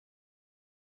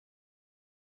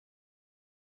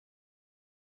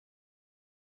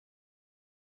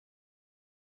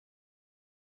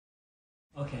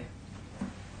Okay.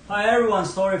 Hi everyone,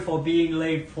 sorry for being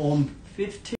late for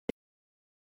 15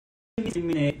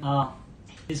 minutes.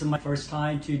 This is my first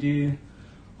time to do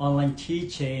online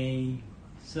teaching.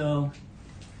 So,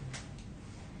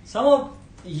 some of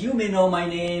you may know my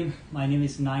name. My name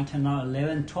is 9, 10,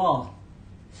 11, 12.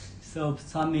 So,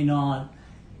 some may not.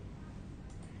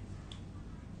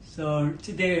 So,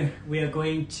 today we are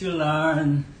going to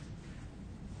learn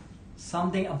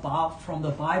something about from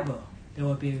the Bible that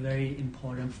will be very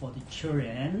important for the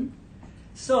children.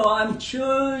 So I'm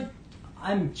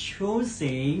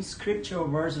choosing scripture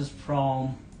verses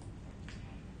from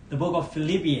the book of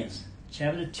Philippians,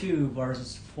 chapter 2,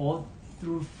 verses 4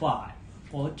 to 5.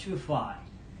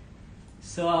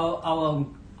 So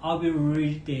I'll be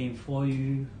reading for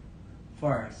you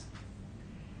first.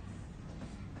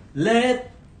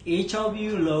 Let each of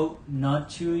you look not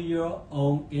to your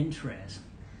own interest,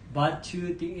 but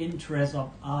to the interest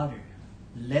of others.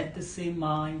 Let the same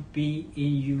mind be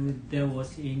in you that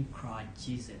was in Christ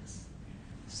Jesus.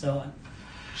 So,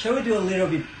 shall we do a little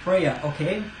bit prayer,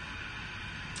 okay?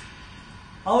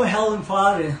 Our Heavenly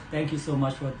Father, thank you so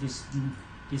much for this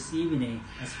evening,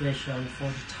 especially for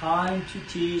the time to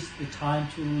teach, the time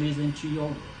to listen to your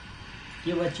word.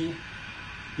 Give us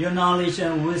your knowledge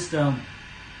and wisdom,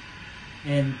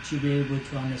 and to be able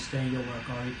to understand your word,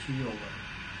 according to your word.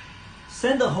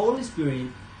 Send the Holy Spirit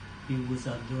be with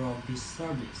us throughout this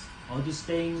service. All these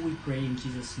things we pray in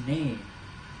Jesus' name.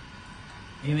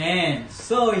 Amen.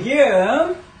 So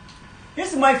here's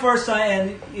my first time, and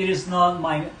it is not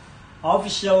my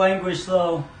official language.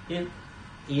 So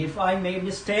if I make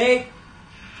mistake,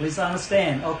 please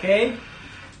understand. Okay.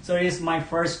 So it's my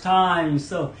first time.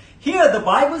 So here the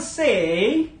Bible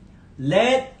say,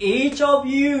 let each of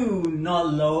you not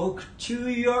look to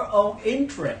your own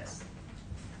interest,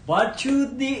 but to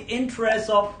the interest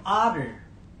of others.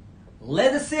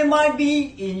 Let the same mind be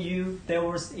in you that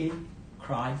was in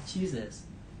Christ Jesus.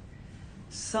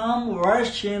 Some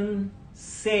versions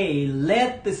say,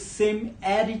 let the same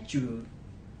attitude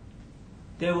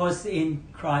that was in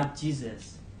Christ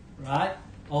Jesus. Right?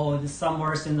 Oh, some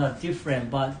versions are different,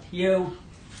 but here,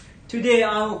 today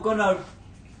I'm gonna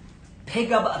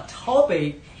pick up a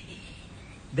topic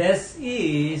that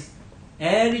is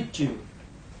attitude.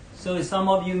 So some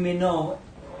of you may know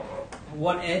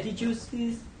what attitude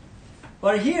is.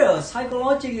 But here,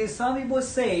 psychologically, some people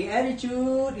say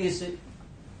attitude is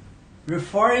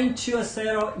referring to a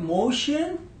set of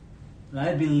emotion,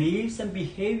 right, beliefs and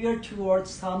behavior towards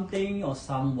something or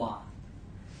someone.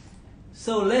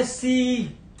 So let's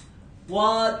see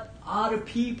what other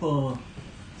people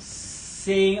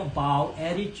say about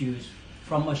attitudes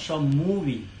from a short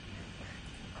movie.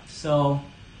 So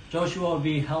Joshua will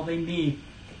be helping me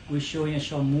with showing a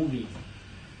short movie.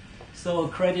 So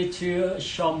credit to a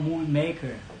short movie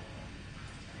maker.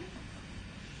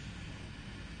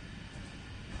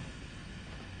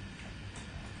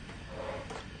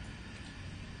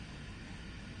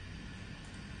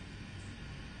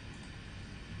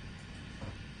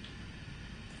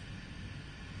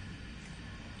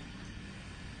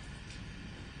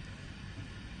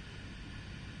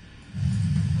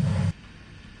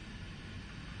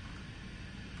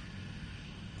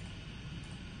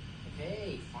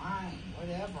 Okay, fine,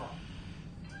 whatever.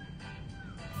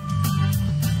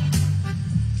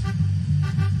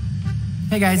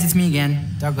 Hey guys, it's me again,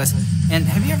 Douglas. And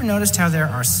have you ever noticed how there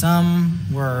are some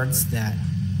words that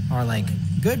are like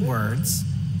good words,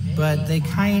 but they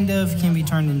kind of can be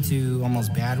turned into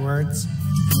almost bad words?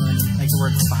 Like the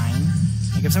word fine.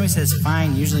 Like if somebody says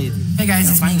fine, usually, hey guys,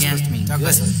 it's me again,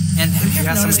 Douglas. And have you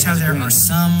ever noticed how there are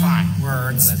some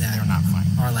words that are not fine,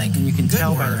 or like, and you can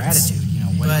tell by their attitude,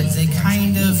 but they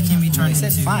kind of can be turned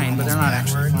into fine, but they're not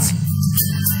actually fine.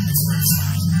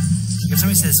 Like if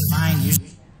somebody says fine, usually.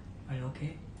 Are you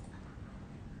okay?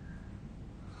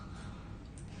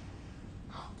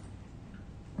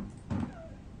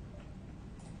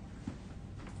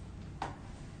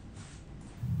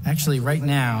 Actually, right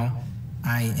now,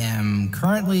 I am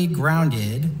currently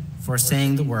grounded for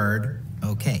saying the word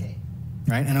okay,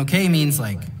 right? And okay means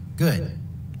like good,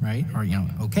 right? Or,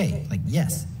 okay, like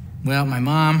yes. Well, my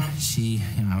mom, she,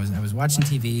 I was watching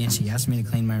TV and she asked me to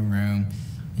clean my room,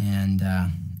 and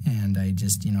I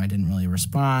just, I didn't really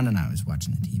respond, and I was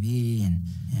watching the TV,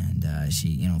 and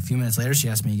she, a few minutes later, she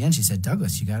asked me again. She said,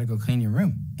 Douglas, you got to go clean your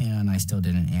room, and I still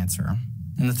didn't answer her.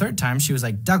 And the third time, she was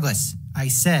like, Douglas, I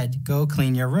said go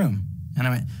clean your room, and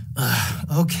I went, ugh,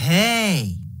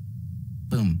 okay,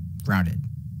 boom, grounded.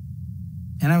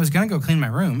 And I was gonna go clean my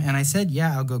room, and I said,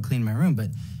 yeah, I'll go clean my room,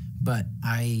 but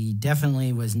I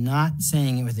definitely was not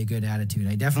saying it with a good attitude.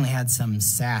 I definitely had some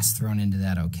sass thrown into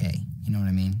that okay. You know what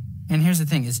I mean? And here's the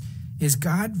thing, is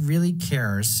God really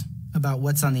cares about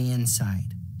what's on the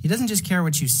inside. He doesn't just care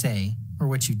what you say or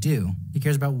what you do. He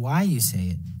cares about why you say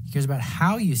it. He cares about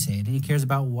how you say it, and he cares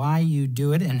about why you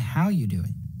do it and how you do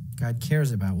it. God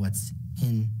cares about what's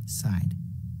inside.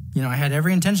 You know, I had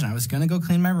every intention. I was going to go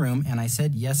clean my room, and I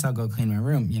said, yes, I'll go clean my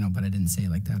room, you know, but I didn't say it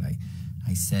like that.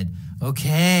 I said,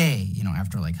 okay, you know,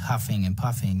 after like huffing and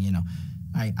puffing, you know,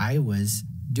 I was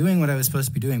doing what I was supposed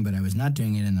to be doing, but I was not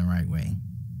doing it in the right way.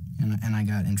 And I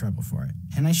got in trouble for it.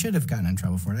 And I should have gotten in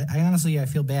trouble for it. I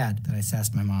feel bad that I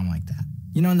sassed my mom like that.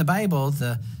 You know, in the Bible,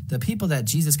 the people that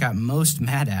Jesus got most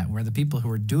mad at were the people who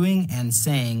were doing and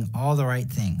saying all the right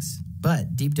things.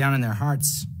 But deep down in their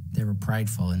hearts, they were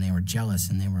prideful and they were jealous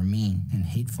and they were mean and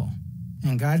hateful.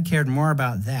 And God cared more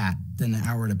about that than the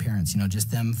outward appearance, you know, just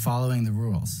them following the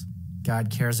rules. God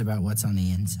cares about what's on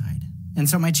the inside. And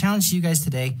so my challenge to you guys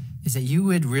today is that you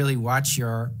would really watch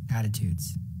your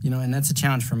attitudes. You know, and that's a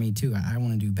challenge for me too. I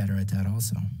want to do better at that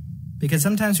also. Because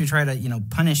sometimes we try to, you know,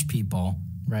 punish people,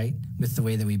 right, with the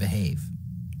way that we behave.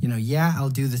 You know, yeah,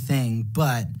 I'll do the thing,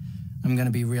 but I'm going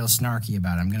to be real snarky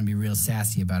about it. I'm going to be real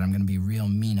sassy about it. I'm going to be real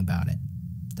mean about it.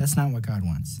 That's not what God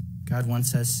wants. God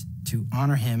wants us to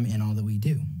honor him in all that we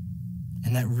do.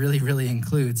 And that really, really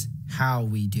includes how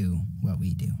we do what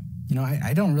we do. You know,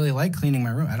 I don't really like cleaning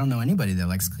my room. I don't know anybody that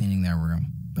likes cleaning their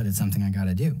room, but it's something I got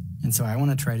to do. And so I want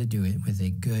to try to do it with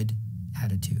a good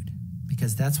attitude,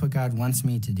 because that's what God wants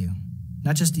me to do.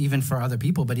 Not just even for other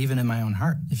people, but even in my own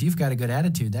heart. If you've got a good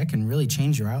attitude, that can really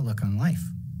change your outlook on life.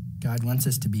 God wants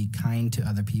us to be kind to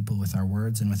other people with our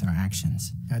words and with our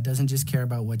actions. God doesn't just care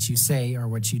about what you say or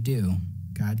what you do.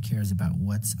 God cares about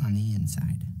what's on the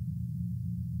inside.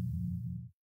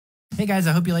 Hey guys,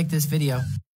 I hope you liked this video.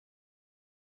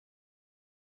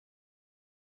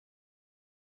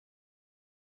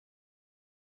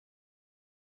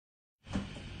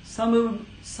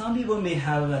 Some people may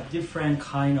have a different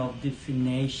kind of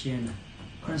definition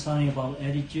concerning about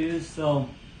attitude. So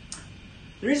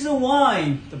the reason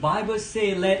why the Bible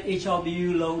says, let each of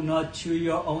you look not to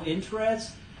your own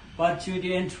interest, but to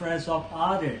the interest of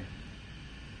others,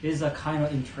 is a kind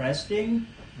of interesting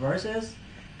verses.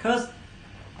 Because,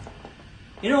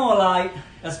 you know, like,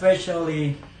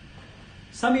 especially,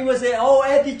 some people say, oh,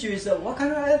 attitudes, what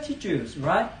kind of attitudes,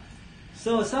 right?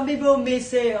 So some people may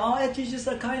say, oh, attitudes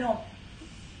are kind of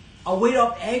a way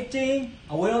of acting,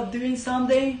 a way of doing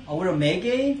something, a way of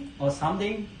making, or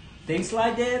something, things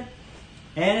like that.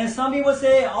 And some people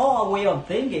say, oh, a way of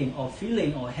thinking, or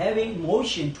feeling, or having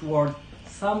emotion toward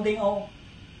something or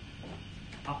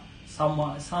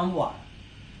someone.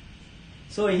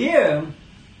 So here,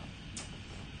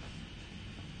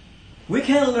 we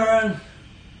can learn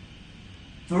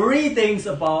 3 things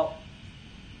about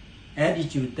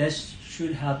attitude that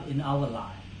should have in our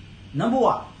life. Number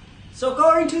 1, so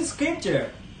according to scripture,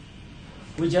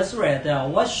 we just read that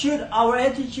what should our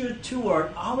attitude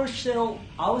toward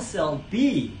ourselves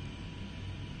be?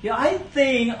 Yeah, I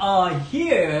think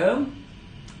here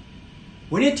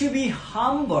we need to be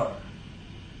humble,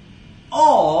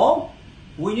 or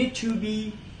we need to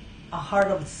be a heart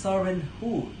of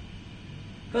servanthood.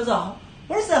 Because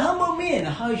what does the humble mean?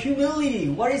 How humility?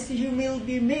 What does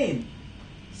humility mean?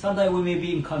 Sometimes we may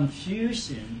be in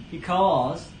confusion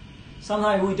because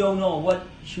sometimes we don't know what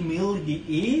humility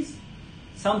is.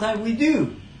 Sometimes we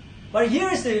do. But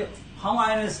here's how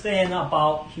I understand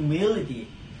about humility.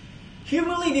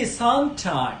 Humility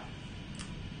sometimes,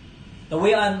 the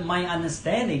way my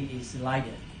understanding is like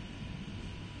it.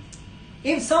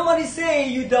 If somebody say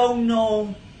you don't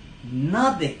know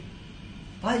nothing,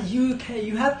 but you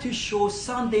have to show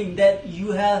something that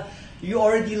you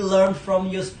already learned from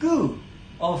your school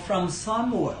or from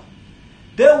somewhere,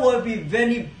 that will be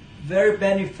very, very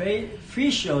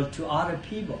beneficial to other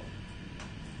people.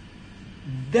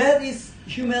 That is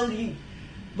humility.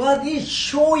 But it's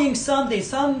showing something.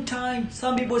 Sometimes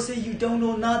some people say you don't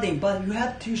know nothing, but you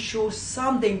have to show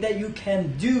something that you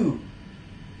can do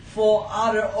for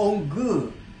other own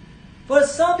good. But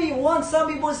some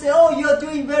people say, oh, you are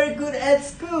doing very good at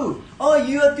school. Oh,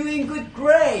 you are doing good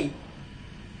grade.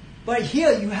 But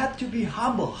here you have to be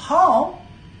humble. How?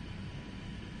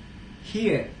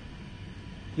 Here,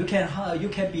 you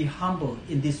can be humble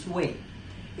in this way.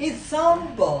 It's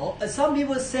humble. Some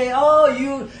people say, oh,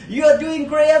 you are doing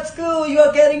great at school. You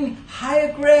are getting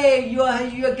higher grade. You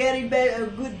are getting a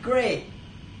good grade.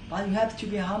 But you have to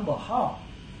be humble. How?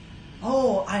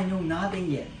 Oh, I know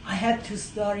nothing yet. I have to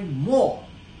study more.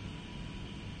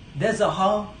 That's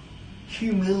how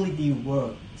humility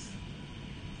works.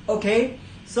 Okay?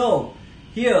 So,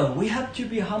 here we have to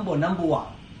be humble, number 1.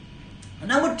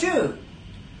 Number 2,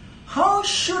 how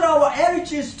should our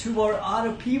attitudes toward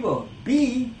other people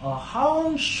be, or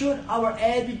how should our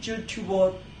attitude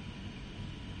toward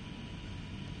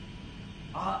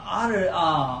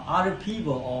other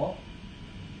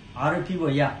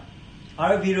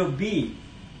people be?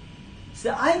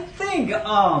 So I think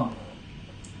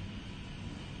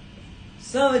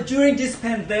so during this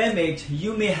pandemic,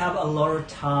 you may have a lot of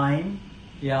time.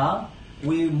 Yeah,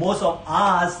 most of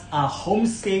us are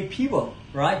homestay people,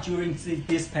 right? During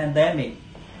this pandemic,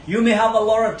 you may have a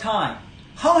lot of time.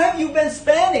 How have you been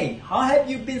spending? How have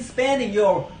you been spending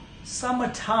your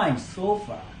summertime so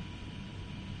far?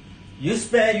 You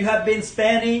have been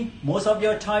spending most of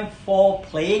your time for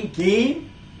playing game,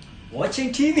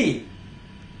 watching TV,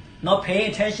 not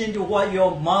paying attention to what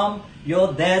your mom,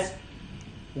 your dad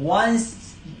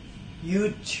wants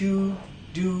you to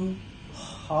do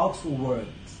housework.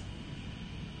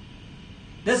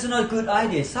 That's not a good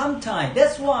idea. Sometimes,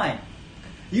 that's why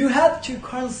you have to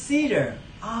consider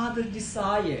other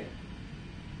desire,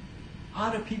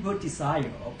 other people's desire,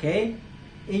 okay?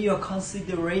 In your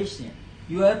consideration.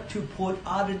 You have to put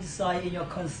other desire in your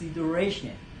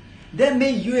consideration. That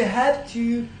means you have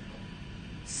to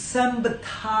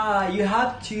sympathize. You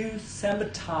have to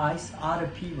sympathize other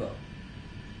people.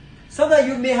 Sometimes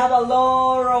you may have a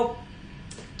lot of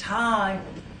time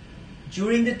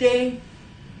during the day,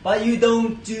 but you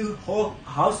don't do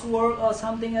housework or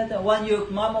something like that. When your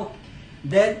mom or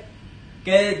dad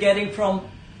getting from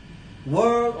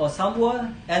work or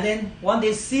somewhere, and then when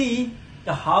they see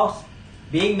the house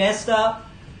being messed up,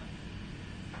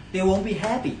 they won't be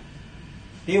happy.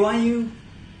 They want you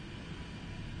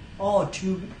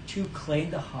to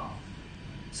clean the house.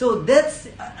 So that's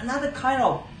another kind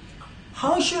of,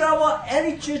 how should our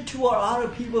attitude toward other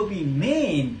people be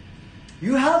made?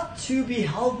 You have to be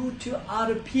helpful to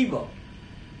other people.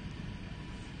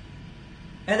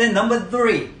 And then number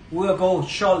 3, we'll go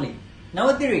shortly.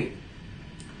 Number 3,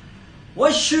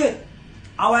 what should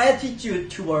our attitude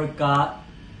toward God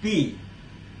be?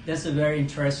 That's a very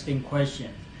interesting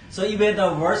question. So even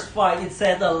in verse 5, it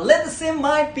says, let the same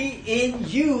mind be in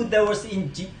you that was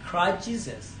in Christ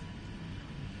Jesus.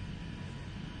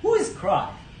 Who is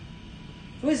Christ?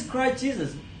 Who is Christ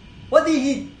Jesus? What did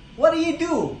he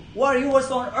do while he was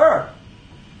on earth?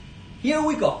 Here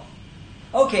we go.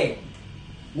 Okay,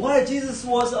 while Jesus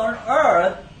was on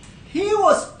earth, he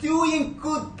was doing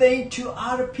good things to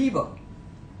other people,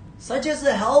 such as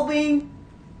helping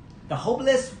the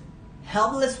helpless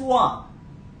one,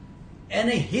 and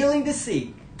healing the sick,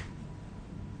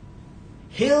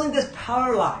 healing the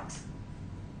paralytics,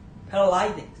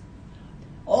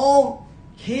 all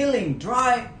healing,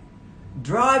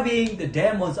 driving the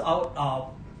demons out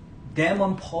of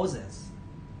demon poses.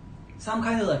 Some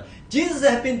kind of like, Jesus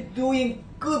has been doing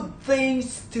good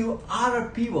things to other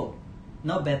people,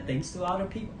 not bad things to other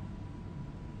people.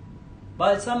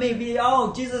 But some may be,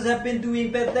 Jesus has been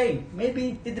doing bad things.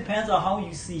 Maybe it depends on how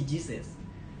you see Jesus.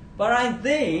 But I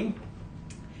think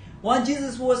when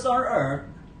Jesus was on earth,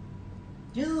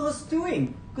 Jesus was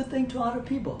doing good things to other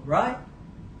people, right?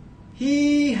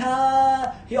 He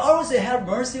always had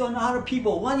mercy on other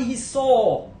people. When he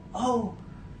saw,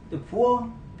 the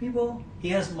poor people, he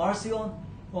has mercy on.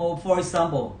 For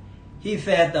example, he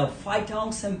fed the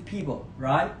 5,000 people,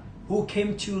 right? Who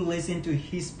came to listen to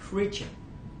his preaching.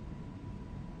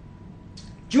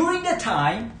 During that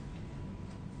time,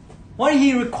 when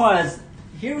he requires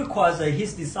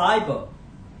his disciple.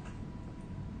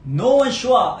 No one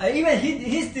showed up. Even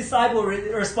his disciple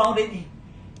responded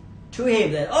to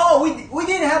him that, we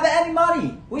didn't have any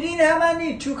money. We didn't have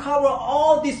money to cover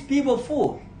all these people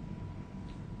food.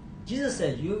 Jesus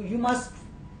said, you must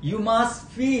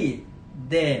feed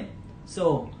them.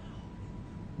 So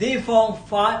they found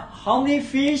how many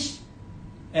fish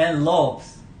and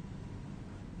loaves?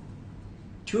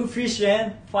 2 fish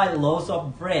and 5 loaves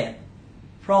of bread.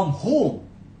 From whom?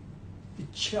 The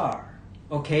child.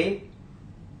 Okay?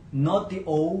 Not the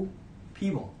old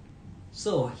people.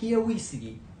 So here we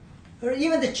see, or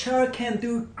even the child can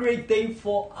do great things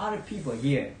for other people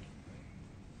here.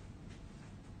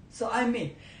 So I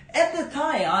mean, at the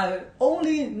time,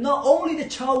 not only the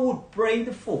child would bring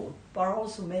the food, but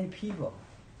also many people.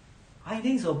 I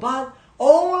think so. But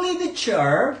only the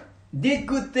child did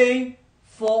good thing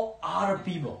for other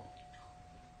people.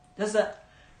 That's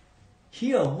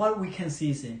here what we can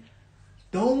see is,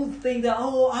 don't think that,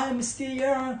 I'm still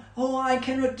young, I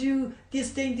cannot do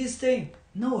this thing.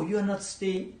 No, you are not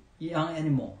still young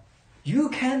anymore. You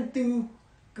can do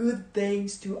good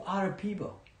things to other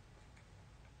people.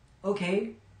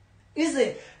 Okay?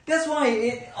 That's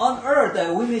why on earth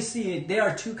we may see there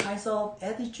are 2 kinds of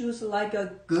attitudes, like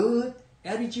a good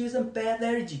attitudes and bad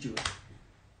attitudes.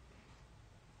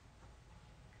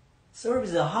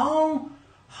 Service, how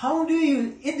do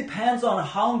you, it depends on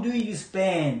how do you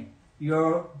spend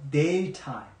your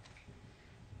daytime.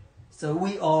 So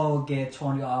we all get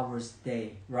 20 hours a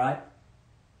day, right?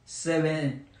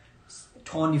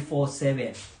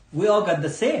 24/7. We all got the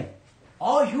same.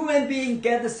 All human beings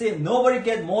get the same. Nobody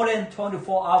get more than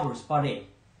 24 hours per day.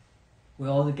 We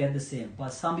all get the same. But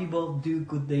some people do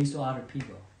good things to other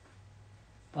people.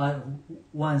 But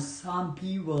when some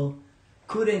people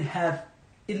couldn't have,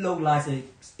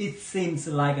 it seems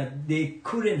like they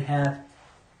couldn't have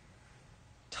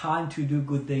time to do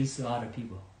good things to other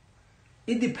people.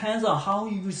 It depends on how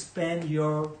you spend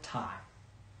your time.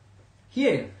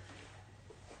 Here,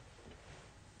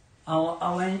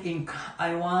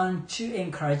 I want to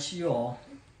encourage you all,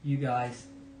 you guys,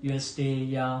 you stay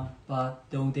young, but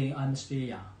don't think I'm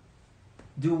stay young.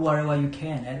 Do whatever you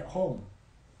can at home.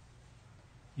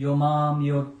 Your mom,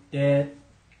 your dad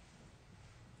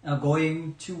are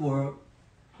going to work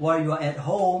while you are at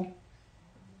home.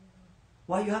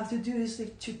 What you have to do is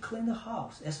to clean the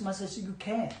house as much as you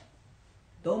can.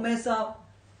 Don't mess up.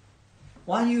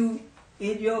 When you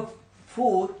eat your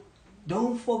food,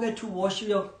 don't forget to wash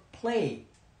your plate.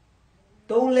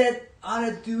 Don't let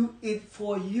others do it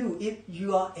for you if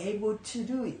you are able to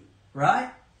do it. Right?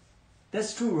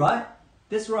 That's true, right?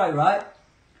 That's right, right?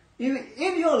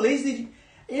 If you're lazy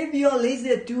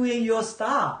at doing your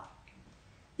stuff,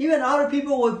 even other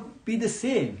people will be the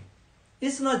same.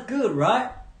 It's not good,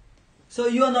 right? So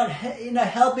you are not in a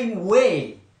helping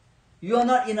way. You are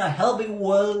not in a helping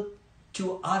world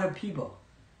to other people.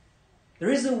 The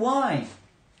reason why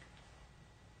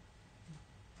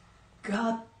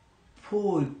God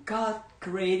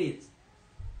created,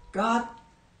 God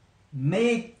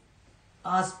made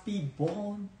us be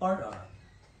born on earth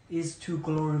is to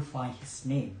glorify His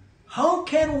name. How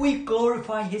can we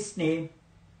glorify His name?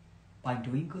 By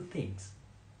doing good things.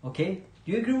 Okay?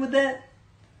 Do you agree with that?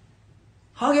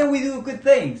 How can we do good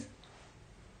things?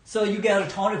 So you get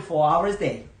 24 hours a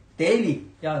day, daily.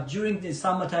 Yeah, during the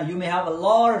summertime, you may have a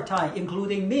lot of time,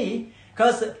 including me,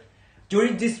 because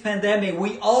during this pandemic,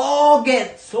 we all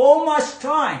get so much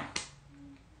time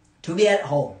to be at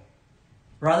home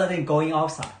rather than going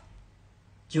outside.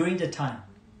 During the time,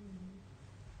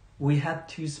 we have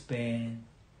to spend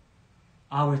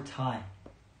our time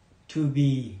to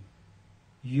be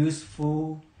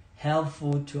useful,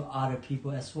 helpful to other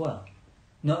people as well.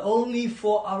 Not only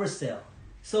for ourselves.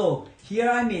 So here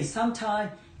I mean,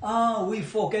 sometimes we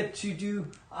forget to do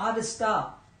other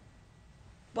stuff.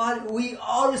 But we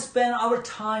always spend our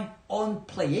time on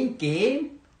playing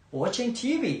game, watching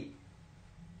TV,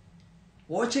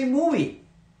 watching movie.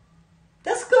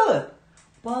 That's good.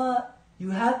 But you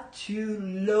have to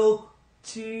look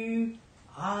to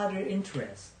other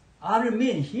interests. Other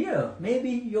mean here, maybe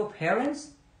your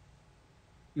parents,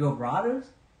 your brothers,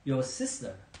 your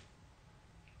sister.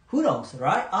 Who knows,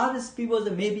 right? Other people,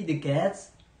 maybe the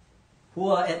guests who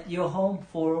are at your home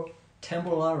for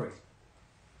temporary.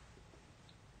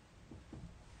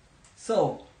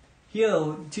 So,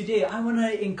 here, today, I want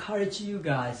to encourage you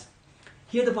guys.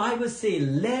 Here the Bible says,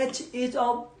 let it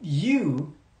of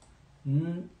you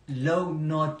look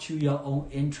not to your own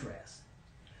interest.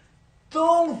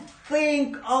 Don't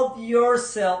think of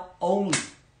yourself only.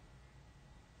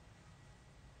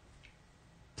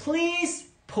 Please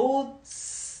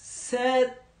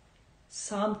set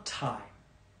some time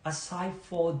aside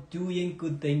for doing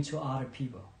good things to other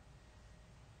people.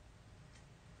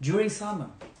 During summer,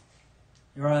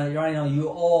 right now you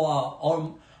all are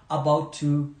all about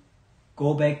to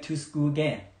go back to school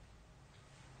again.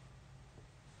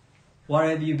 What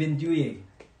have you been doing?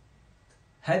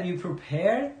 Have you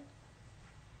prepared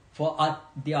for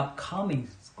the upcoming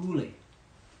schooling?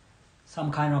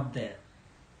 Some kind of that.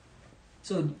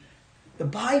 So the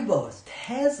Bible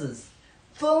tells us,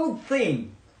 don't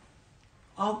think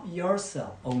of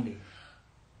yourself only.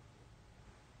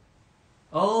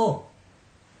 Oh,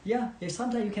 yeah,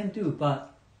 sometimes you can do,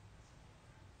 but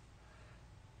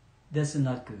that's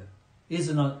not good. It's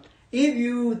not. If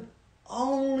you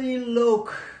only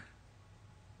look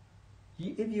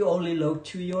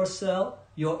to yourself,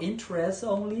 your interests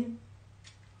only,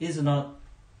 is not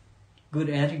good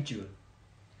attitude.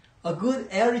 A good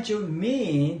attitude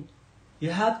means you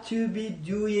have to be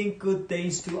doing good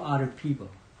things to other people.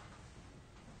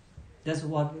 That's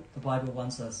what the Bible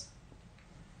wants us.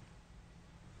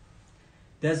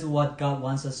 That's what God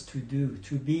wants us to do,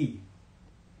 to be.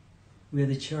 We are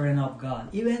the children of God.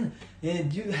 Even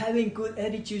having good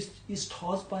attitudes is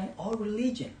taught by all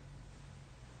religion.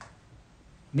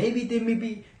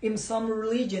 Maybe in some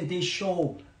religion they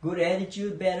show good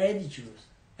attitude, bad attitudes.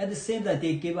 At the same time,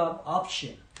 they give up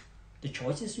option. The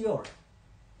choice is yours.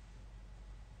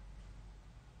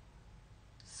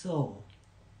 So,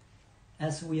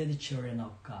 as we are the children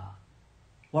of God,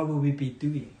 what will we be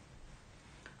doing?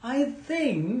 I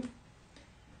think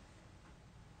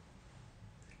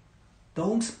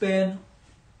don't spend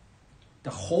the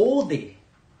whole day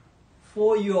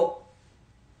for you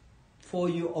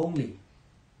only.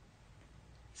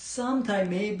 Sometimes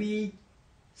maybe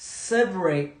set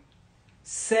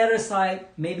aside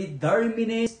maybe 30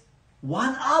 minutes,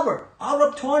 1 hour out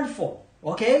of 24,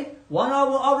 okay? 1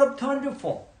 hour out of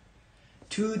 24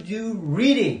 to do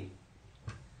reading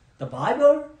the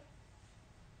Bible,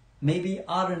 maybe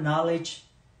other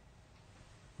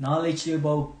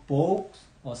knowledgeable books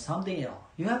or something else.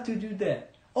 You have to do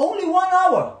that. Only 1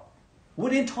 hour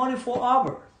within 24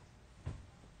 hours.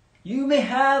 You may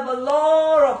have a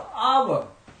lot of hours.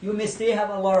 You may still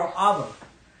have a lot of hours.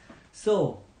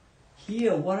 So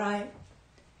here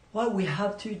what we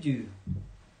have to do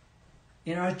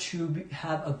in order to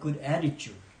have a good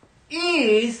attitude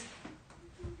is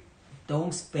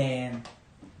don't spend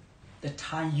the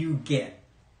time you get,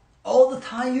 all the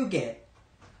time you get,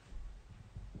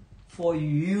 for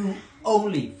you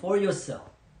only, for yourself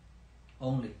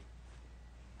only.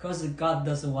 Because God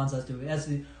doesn't want us to. As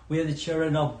we are the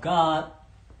children of God,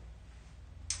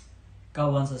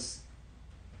 God wants us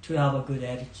to have a good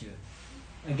attitude.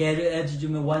 A good attitude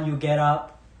means when you get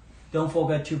up, don't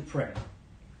forget to pray.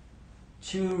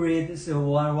 To read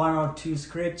one or two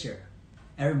scripture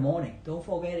every morning. Don't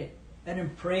forget it. And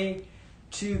then pray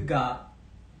to God.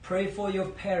 Pray for your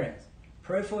parents.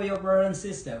 Pray for your brother and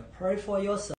sister. Pray for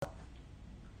yourself.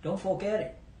 Don't forget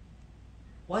it.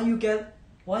 When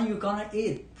you're gonna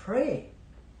eat, pray.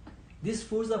 These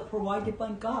foods are provided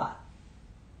by God.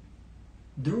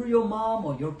 Through your mom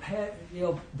or your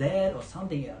dad or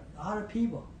something else, other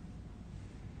people.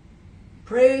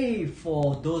 Pray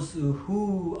for those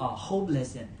who are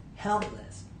hopeless and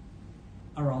helpless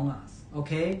around us,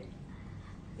 okay?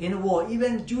 In the world,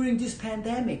 even during this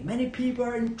pandemic, many people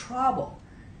are in trouble.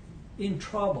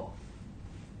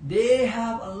 They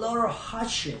have a lot of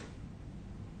hardship.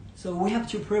 So we have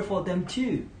to pray for them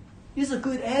too. It's a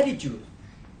good attitude.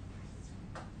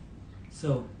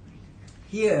 So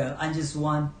here, I just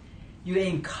want you to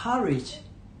encourage,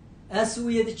 as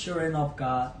we are the children of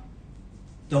God,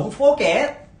 don't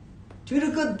forget to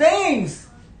do good things.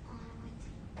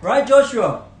 Right,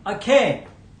 Joshua? Okay.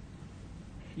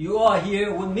 You are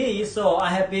here with me, so I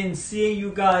have been seeing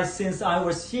you guys since I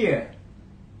was here.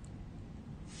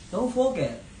 Don't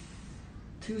forget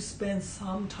to spend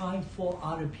some time for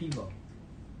other people.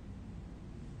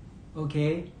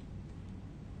 Okay?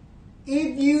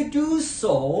 If you do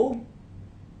so,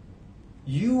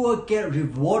 you will get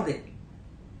rewarded.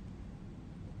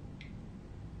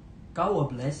 God will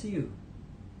bless you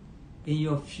in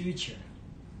your future.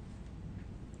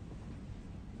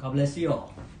 God bless you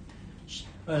all.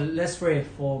 Let's pray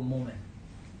for a moment.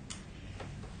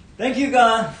 Thank you,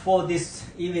 God, for this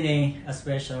evening,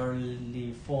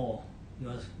 especially for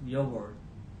your word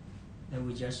that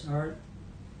we just heard.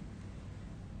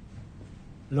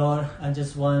 Lord, I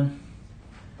just want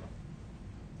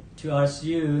to ask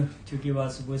you to give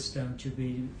us wisdom to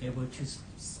be able to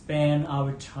spend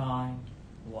our time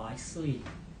wisely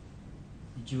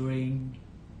during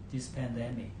this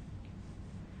pandemic.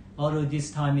 Although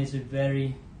this time is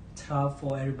very tough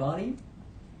for everybody,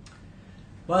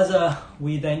 but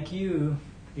we thank you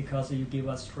because you give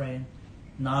us strength,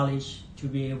 knowledge to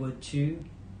be able to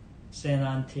stand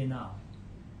until now.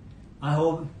 I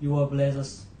hope you will bless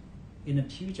us in the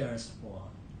future as well.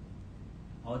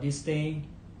 All this day,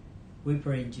 we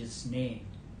pray in Jesus' name.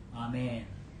 Amen.